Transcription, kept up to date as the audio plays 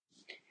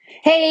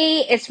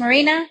Hey, it's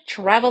Marina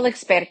Travel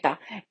Experta,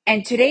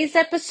 and today's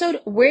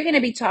episode we're going to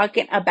be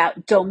talking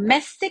about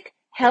domestic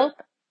help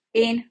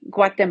in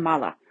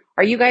Guatemala.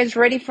 Are you guys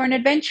ready for an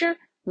adventure?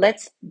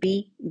 Let's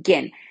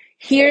begin.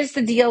 Here's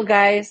the deal,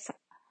 guys.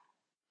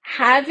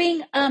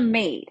 Having a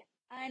maid,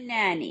 a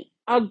nanny,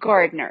 a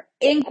gardener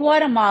in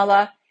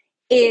Guatemala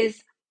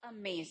is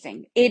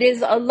amazing. It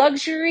is a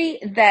luxury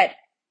that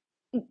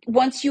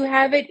once you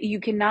have it, you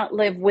cannot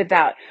live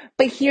without.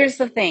 But here's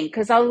the thing,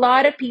 because a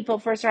lot of people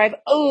first arrive,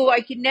 oh,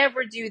 I could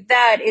never do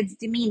that. It's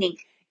demeaning.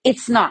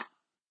 It's not.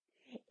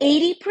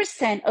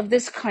 80% of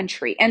this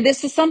country, and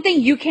this is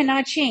something you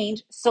cannot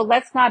change, so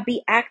let's not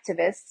be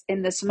activists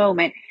in this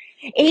moment.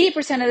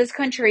 80% of this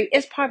country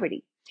is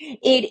poverty.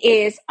 It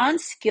is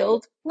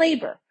unskilled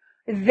labor.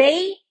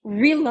 They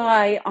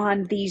rely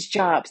on these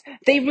jobs.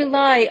 They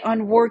rely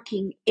on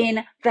working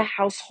in the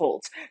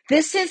households.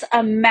 This is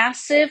a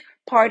massive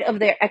part of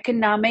their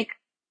economic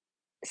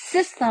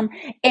system,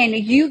 and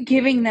you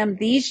giving them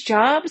these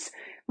jobs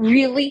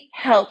really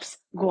helps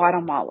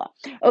Guatemala.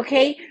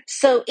 Okay,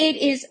 so it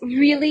is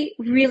really,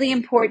 really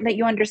important that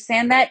you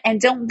understand that and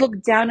don't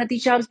look down at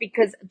these jobs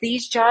because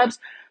these jobs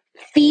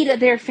feed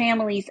their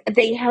families,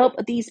 they help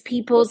these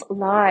people's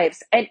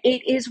lives, and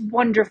it is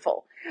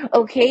wonderful.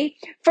 Okay,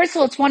 first of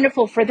all, it's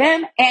wonderful for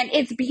them, and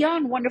it's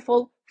beyond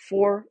wonderful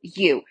for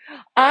you.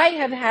 I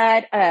have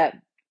had a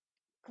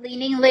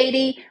cleaning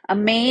lady, a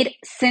maid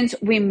since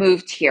we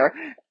moved here.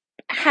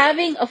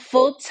 Having a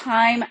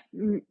full-time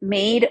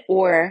maid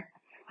or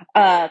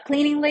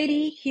cleaning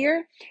lady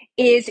here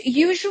is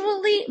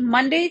usually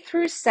Monday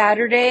through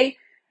Saturday,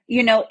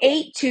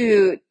 8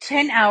 to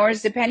 10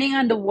 hours, depending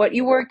on what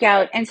you work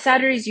out. And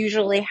Saturday is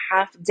usually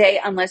half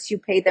day unless you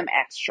pay them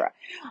extra.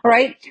 All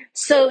right.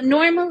 So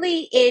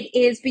normally it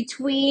is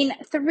between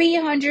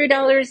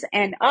 $300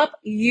 and up.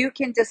 You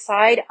can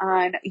decide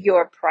on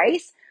your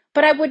price,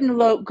 but I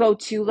wouldn't go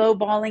too low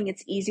balling.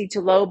 It's easy to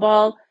low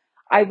ball.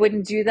 I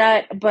wouldn't do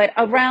that, but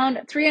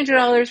around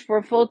 $300 for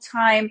a full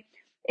time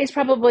is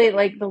probably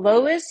like the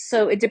lowest.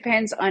 So it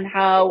depends on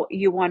how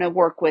you want to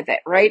work with it,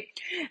 right?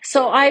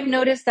 So I've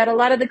noticed that a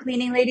lot of the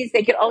cleaning ladies,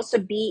 they could also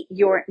be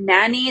your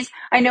nannies.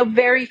 I know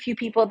very few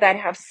people that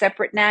have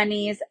separate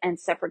nannies and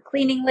separate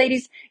cleaning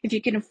ladies. If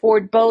you can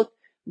afford both,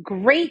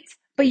 great.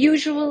 But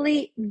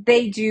usually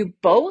they do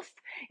both.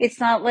 It's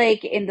not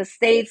like in the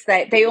States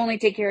that they only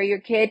take care of your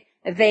kid.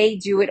 They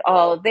do it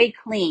all. They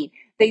clean.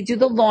 They do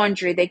the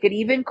laundry. They could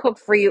even cook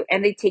for you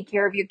and they take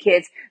care of your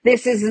kids.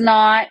 This is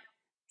not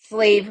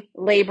slave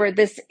labor.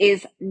 This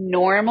is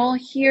normal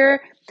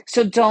here.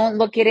 So don't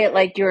look at it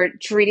like you're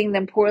treating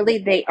them poorly.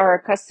 They are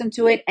accustomed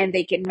to it and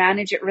they can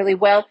manage it really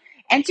well.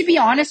 And to be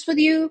honest with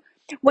you,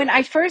 when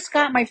I first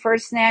got my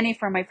first nanny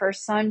for my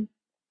first son,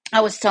 I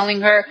was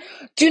telling her,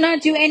 do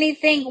not do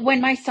anything when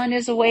my son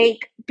is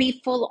awake. Be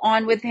full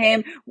on with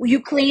him.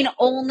 You clean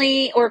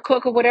only or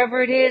cook or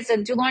whatever it is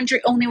and do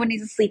laundry only when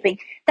he's sleeping.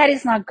 That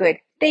is not good.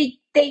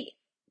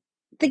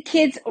 The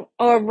kids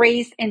are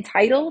raised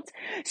entitled.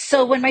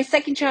 So when my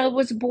second child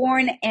was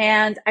born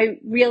and I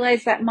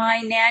realized that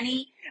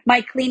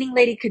my cleaning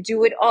lady could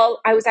do it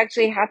all, I was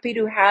actually happy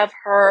to have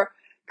her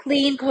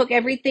clean, cook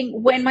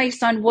everything when my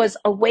son was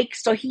awake.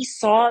 So he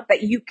saw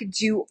that you could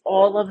do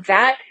all of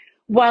that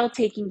while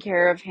taking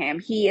care of him.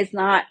 He is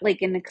not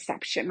like an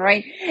exception,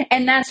 right?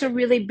 And that's a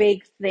really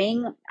big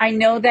thing. I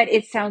know that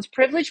it sounds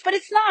privileged, but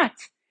it's not.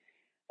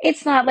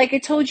 It's not like I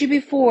told you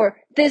before.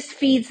 This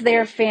feeds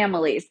their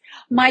families.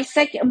 My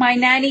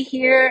nanny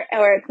here,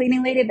 or a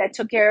cleaning lady that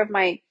took care of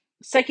my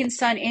second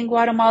son in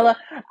Guatemala,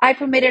 I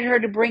permitted her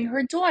to bring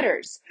her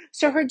daughters.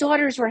 So her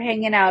daughters were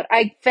hanging out.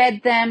 I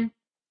fed them.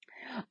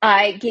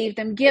 I gave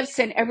them gifts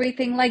and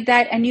everything like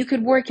that. And you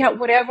could work out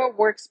whatever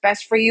works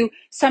best for you.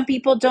 Some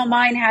people don't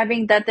mind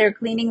having that their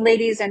cleaning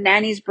ladies and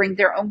nannies bring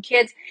their own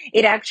kids.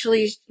 It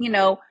actually,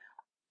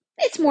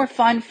 it's more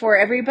fun for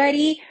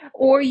everybody,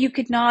 or you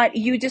could not,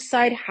 you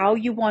decide how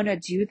you want to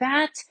do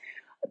that.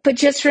 But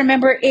just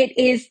remember, it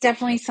is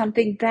definitely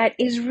something that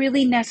is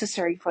really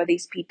necessary for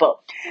these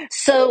people.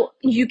 So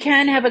you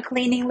can have a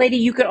cleaning lady.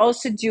 You could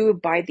also do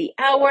it by the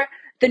hour.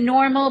 The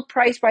normal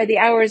price by the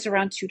hour is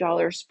around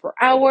 $2 per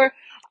hour.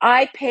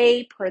 I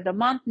pay per the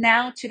month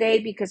now today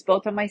because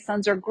both of my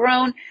sons are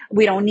grown.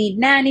 We don't need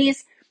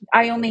nannies.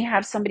 I only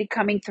have somebody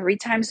coming 3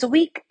 times a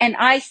week, and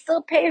I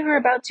still pay her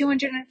about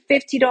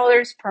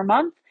 $250 per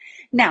month.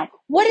 Now,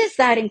 what does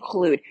that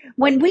include?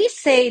 When we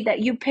say that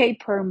you pay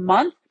per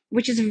month,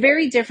 which is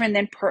very different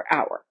than per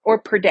hour or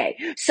per day.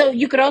 So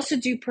you could also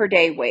do per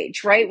day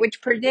wage, right?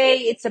 Which per day,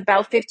 it's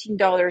about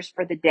 $15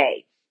 for the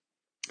day.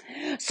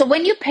 So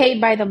when you pay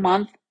by the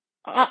month,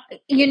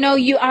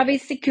 you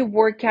obviously could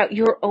work out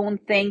your own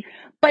thing,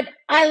 but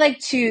I like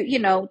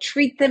to,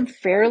 treat them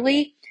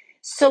fairly.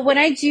 So when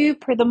I do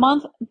per the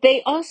month,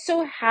 they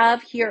also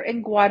have here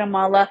in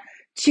Guatemala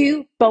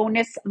 2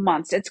 bonus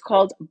months. It's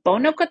called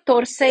Bono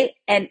Catorce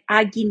and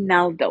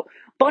Aguinaldo.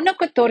 Bono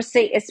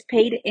Catorce is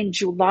paid in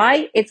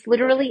July. It's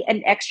literally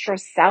an extra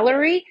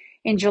salary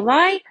in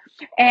July.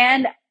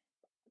 And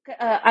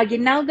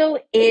Aguinaldo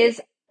is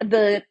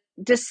the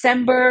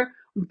December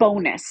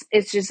bonus.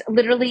 It's just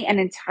literally an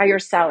entire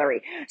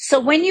salary. So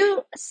when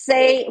you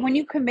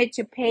commit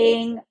to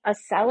paying a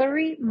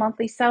salary,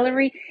 monthly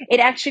salary, it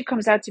actually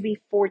comes out to be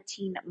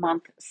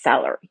 14-month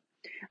salary.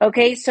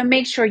 Okay, so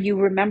make sure you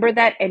remember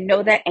that and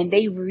know that, and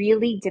they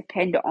really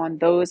depend on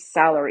those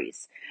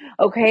salaries.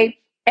 Okay,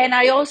 and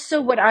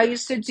what I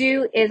used to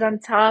do is on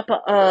top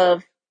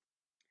of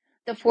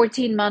the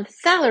 14-month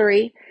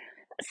salary,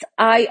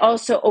 I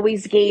also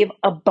always gave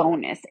a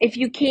bonus. If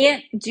you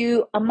can't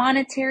do a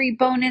monetary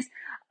bonus,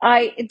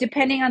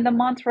 depending on the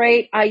month,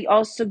 right? I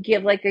also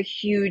give like a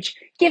huge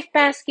gift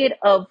basket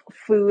of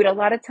food. A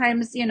lot of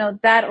times,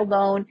 that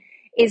alone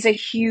is a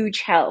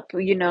huge help,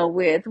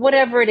 with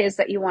whatever it is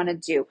that you want to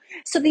do.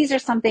 So these are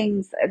some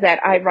things that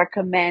I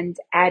recommend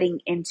adding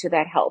into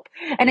that help.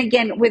 And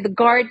again, with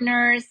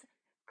gardeners,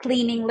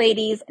 cleaning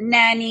ladies,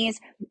 nannies,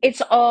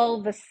 it's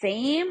all the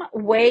same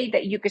way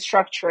that you could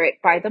structure it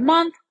by the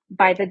month,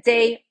 by the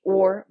day,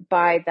 or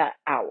by the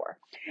hour.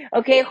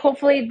 Okay,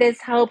 hopefully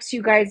this helps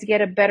you guys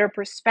get a better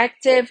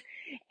perspective.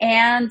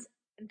 And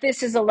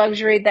this is a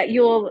luxury that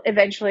you'll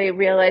eventually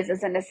realize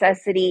is a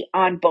necessity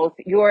on both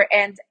your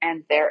end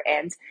and their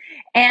end.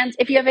 And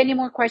if you have any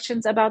more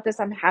questions about this,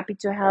 I'm happy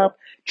to help.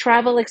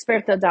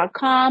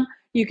 Travelexperta.com.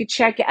 You could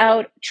check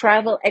out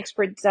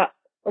travelexpert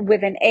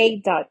with an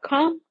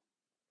a.com.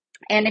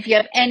 And if you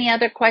have any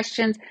other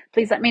questions,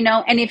 please let me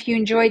know. And if you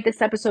enjoyed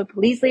this episode,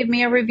 please leave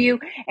me a review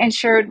and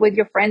share it with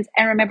your friends.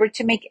 And remember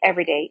to make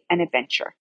every day an adventure.